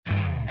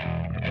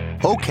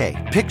Okay,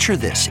 picture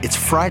this. It's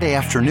Friday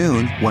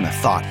afternoon when a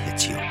thought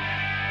hits you.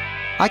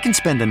 I can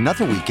spend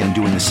another weekend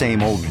doing the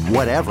same old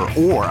whatever,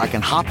 or I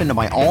can hop into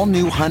my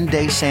all-new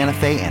Hyundai Santa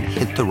Fe and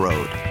hit the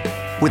road.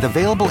 With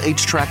available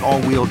H-Track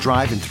all-wheel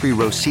drive and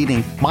 3-row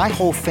seating, my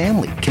whole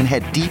family can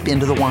head deep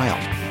into the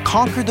wild.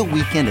 Conquer the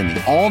weekend in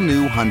the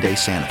all-new Hyundai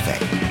Santa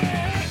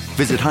Fe.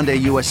 Visit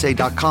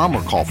HyundaiUSA.com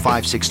or call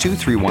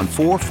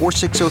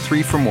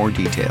 562-314-4603 for more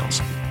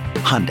details.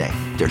 Hyundai,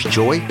 there's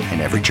joy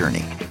in every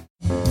journey.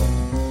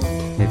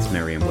 It's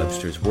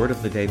Merriam-Webster's Word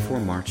of the Day for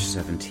March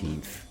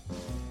 17th.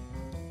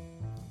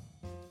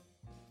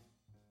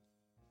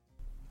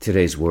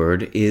 Today's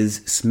word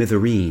is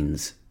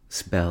smithereens,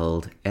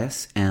 spelled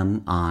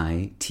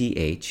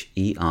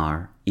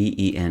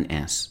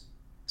S-M-I-T-H-E-R-E-E-N-S.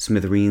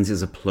 Smithereens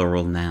is a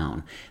plural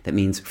noun that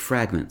means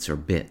fragments or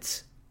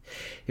bits.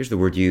 Here's the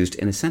word used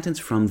in a sentence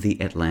from The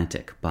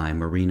Atlantic by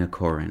Marina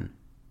Koren.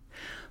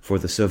 For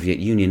the Soviet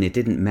Union, it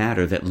didn't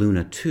matter that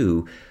Luna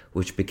 2,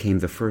 which became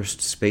the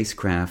first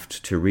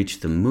spacecraft to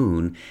reach the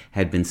moon,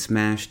 had been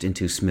smashed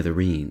into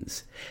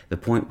smithereens. The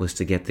point was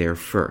to get there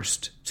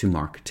first, to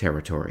mark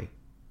territory.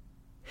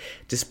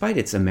 Despite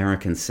its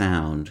American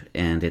sound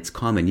and its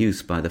common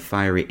use by the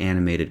fiery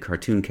animated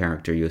cartoon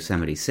character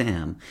Yosemite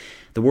Sam,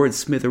 the word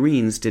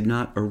smithereens did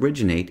not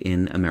originate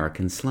in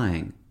American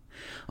slang.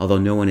 Although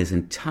no one is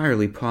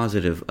entirely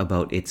positive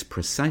about its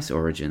precise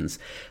origins,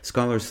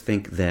 scholars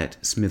think that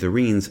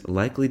smithereens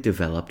likely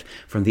developed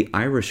from the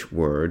Irish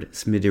word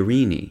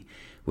smidiríní,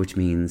 which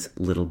means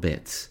little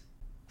bits.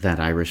 That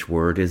Irish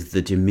word is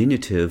the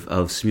diminutive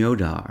of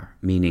smiodar,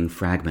 meaning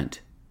fragment.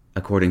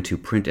 According to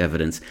print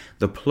evidence,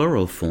 the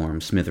plural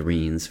form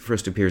smithereens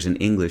first appears in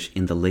English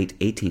in the late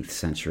 18th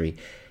century.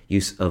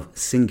 Use of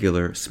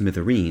singular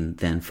smithereen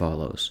then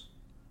follows.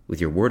 With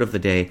your word of the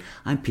day,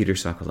 I'm Peter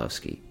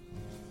Sokolowski.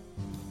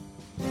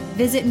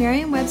 Visit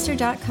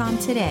Merriam-Webster.com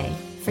today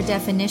for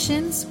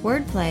definitions,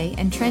 wordplay,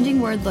 and trending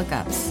word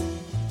lookups.